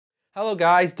Hello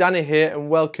guys, Danny here and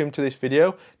welcome to this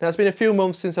video. Now it's been a few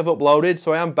months since I've uploaded,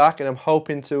 so I am back and I'm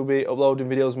hoping to be uploading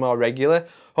videos more regular.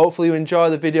 Hopefully you enjoy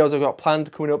the videos I've got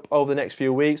planned coming up over the next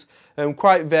few weeks.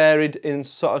 Quite varied in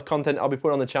sort of content I'll be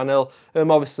putting on the channel,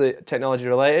 obviously technology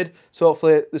related, so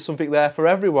hopefully there's something there for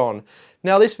everyone.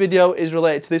 Now this video is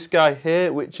related to this guy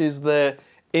here, which is the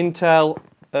Intel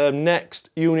next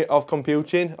unit of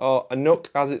computing, or a NUC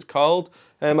as it's called.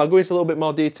 I'll go into a little bit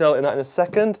more detail in that in a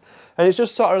second. And it's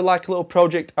just sort of like a little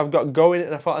project I've got going,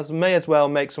 and I thought I may as well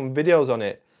make some videos on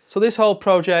it. So this whole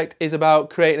project is about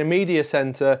creating a media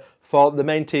centre for the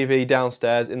main TV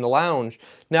downstairs in the lounge.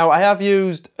 Now I have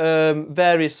used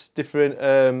various different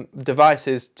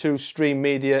devices to stream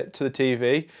media to the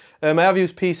TV. I have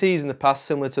used PCs in the past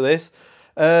similar to this.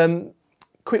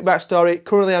 Quick backstory,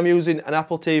 currently I'm using an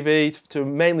Apple TV to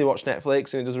mainly watch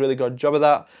Netflix, and it does a really good job of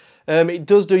that. It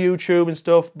does do YouTube and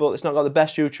stuff, but it's not got the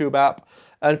best YouTube app.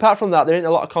 And apart from that, there isn't a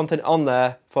lot of content on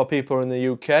there for people in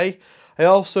the UK. I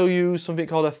also use something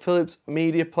called a Philips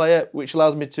Media Player, which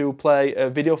allows me to play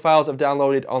video files I've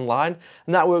downloaded online,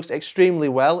 and that works extremely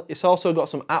well. It's also got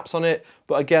some apps on it,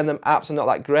 but again, them apps are not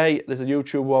that great. There's a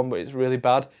YouTube one, but it's really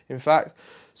bad, in fact.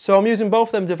 So I'm using both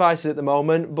of them devices at the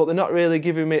moment, but they're not really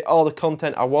giving me all the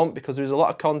content I want, because there's a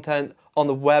lot of content on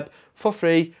the web for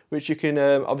free, which you can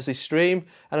obviously stream,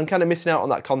 and I'm kind of missing out on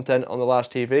that content on the large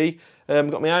TV. I've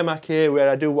got my iMac here where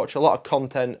I do watch a lot of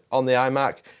content on the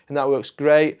iMac, and that works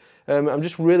great. I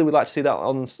just really would like to see that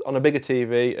on a bigger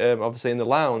TV, obviously in the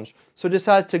lounge. So I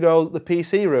decided to go the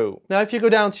PC route. Now if you go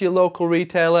down to your local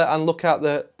retailer and look at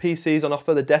the PCs on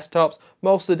offer, the desktops,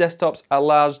 most of the desktops are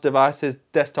large devices,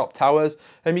 desktop towers,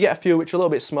 and you get a few which are a little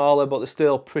bit smaller, but they're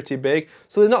still pretty big.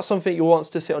 So they're not something you want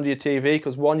to sit under your TV,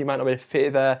 because one, you might not be able to fit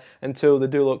it there, and two, they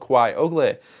do look quite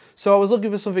ugly. So I was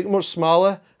looking for something much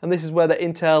smaller, and this is where the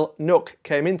Intel NUC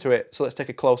came into it. So let's take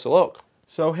a closer look.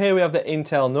 So here we have the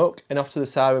Intel NUC, and off to the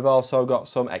side we've also got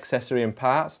some accessory and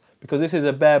parts. Because this is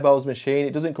a bare bones machine,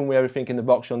 it doesn't come with everything in the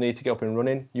box you'll need to get up and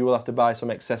running. You will have to buy some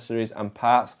accessories and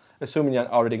parts, assuming you've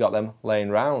already got them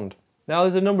laying around. Now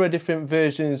there's a number of different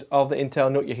versions of the Intel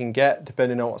NUC you can get,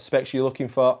 depending on what specs you're looking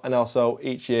for, and also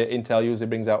each year Intel usually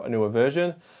brings out a newer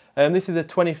version. This is a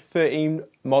 2013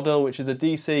 model, which is a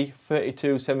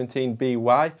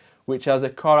DC3217BY, which has a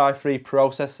Core i3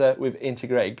 processor with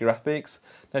integrated graphics.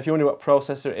 Now if you wonder what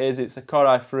processor it is, it's a Core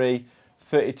i3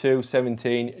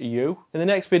 3217U. In the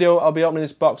next video I'll be opening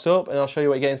this box up and I'll show you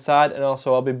what you get inside, and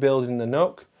also I'll be building the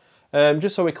NUC.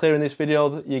 Just so we're clear in this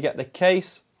video, you get the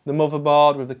case, the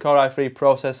motherboard with the Core i3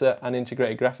 processor and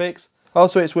integrated graphics.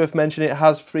 Also it's worth mentioning it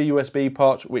has 3 USB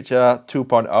ports which are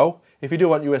 2.0. If you do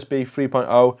want USB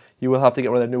 3.0, you will have to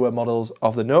get one of the newer models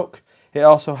of the NUC. It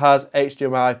also has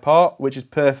HDMI port, which is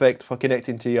perfect for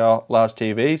connecting to your large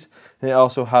TVs. And it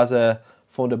also has a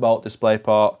Thunderbolt display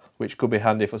port, which could be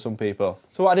handy for some people.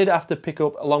 So what I did have to pick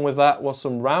up along with that was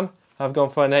some RAM. I've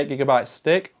gone for an 8GB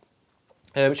stick.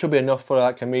 It should be enough for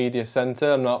like a media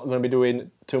centre. I'm not going to be doing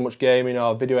too much gaming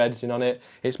or video editing on it.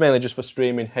 It's mainly just for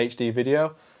streaming HD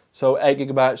video. So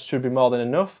 8GB should be more than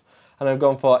enough. And I've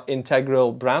gone for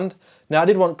Integral brand. Now I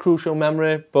did want Crucial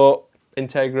memory, but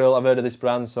Integral, I've heard of this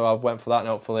brand, so I went for that, and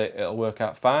hopefully it'll work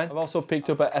out fine. I've also picked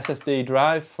up an SSD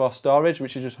drive for storage,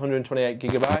 which is just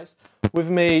 128GB. With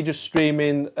me just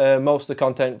streaming most of the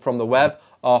content from the web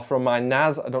or from my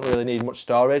NAS, I don't really need much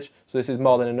storage, so this is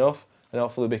more than enough, and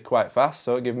hopefully it'll be quite fast,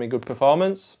 so it'll give me good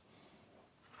performance.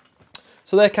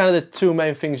 So they're kind of the two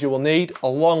main things you will need,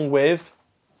 along with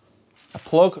a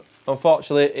plug.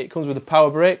 Unfortunately, it comes with a power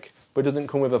brick, but it doesn't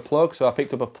come with a plug, so I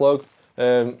picked up a plug,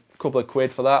 a couple of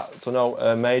quid for that, so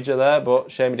no major there, but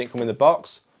shame it didn't come in the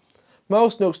box.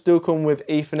 Most NUCs do come with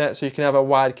Ethernet, so you can have a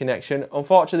wide connection.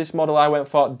 Unfortunately, this model I went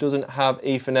for doesn't have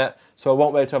Ethernet, so I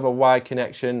won't be able to have a wide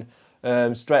connection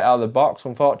straight out of the box,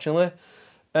 unfortunately.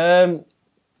 The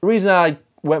reason I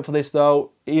went for this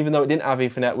though, even though it didn't have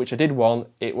Ethernet, which I did want,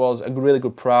 it was a really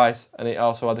good price, and it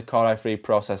also had the Core i3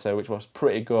 processor, which was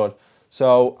pretty good.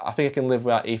 So I think I can live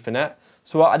without Ethernet.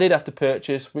 So what I did have to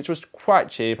purchase, which was quite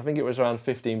cheap, I think it was around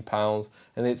 £15,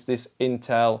 and it's this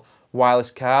Intel wireless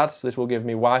card. So this will give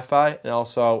me Wi-Fi, and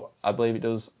also I believe it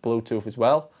does Bluetooth as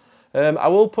well. I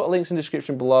will put links in the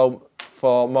description below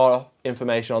for more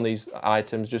information on these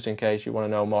items, just in case you want to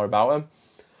know more about them.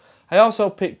 I also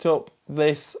picked up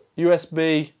this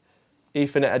USB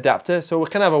Ethernet adapter, so we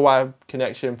can have a wired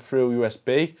connection through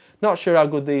USB. Not sure how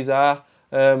good these are,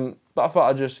 but I thought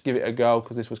I'd just give it a go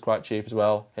because this was quite cheap as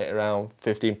well. Hit around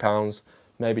 £15,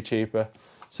 maybe cheaper.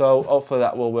 So hopefully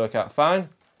that will work out fine.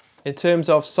 In terms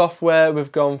of software,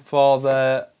 we've gone for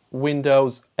the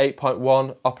Windows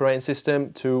 8.1 operating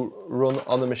system to run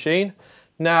on the machine.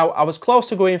 Now, I was close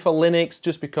to going for Linux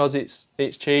just because it's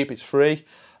cheap, it's free,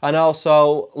 and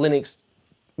also Linux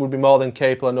would be more than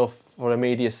capable enough for a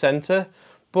media center,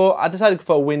 but I decided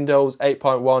for Windows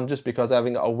 8.1 just because I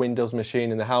haven't got a Windows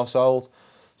machine in the household.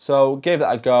 So gave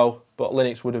that a go, but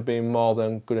Linux would have been more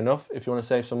than good enough if you want to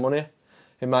save some money,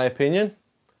 in my opinion.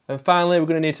 And finally, we're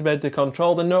going to need to be able to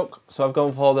control the NUC, so I've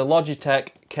gone for the Logitech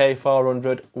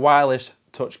K400 wireless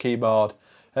touch keyboard.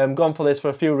 I've gone for this for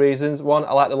a few reasons. One,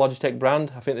 I like the Logitech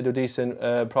brand, I think they do decent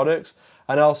products,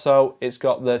 and also it's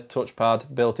got the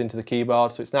touchpad built into the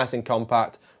keyboard, so it's nice and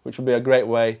compact, which will be a great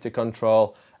way to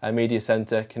control a media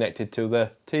center connected to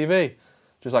the TV,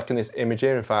 just like in this image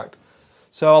here in fact.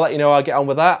 So I'll let you know how I get on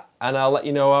with that, and I'll let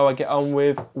you know how I get on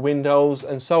with Windows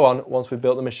and so on once we've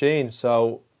built the machine.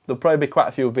 So there'll probably be quite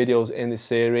a few videos in this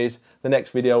series. The next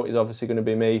video is obviously going to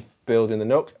be me building the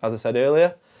NUC, as I said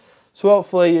earlier. So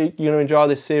hopefully you're going to enjoy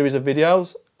this series of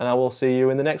videos, and I will see you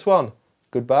in the next one.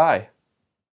 Goodbye.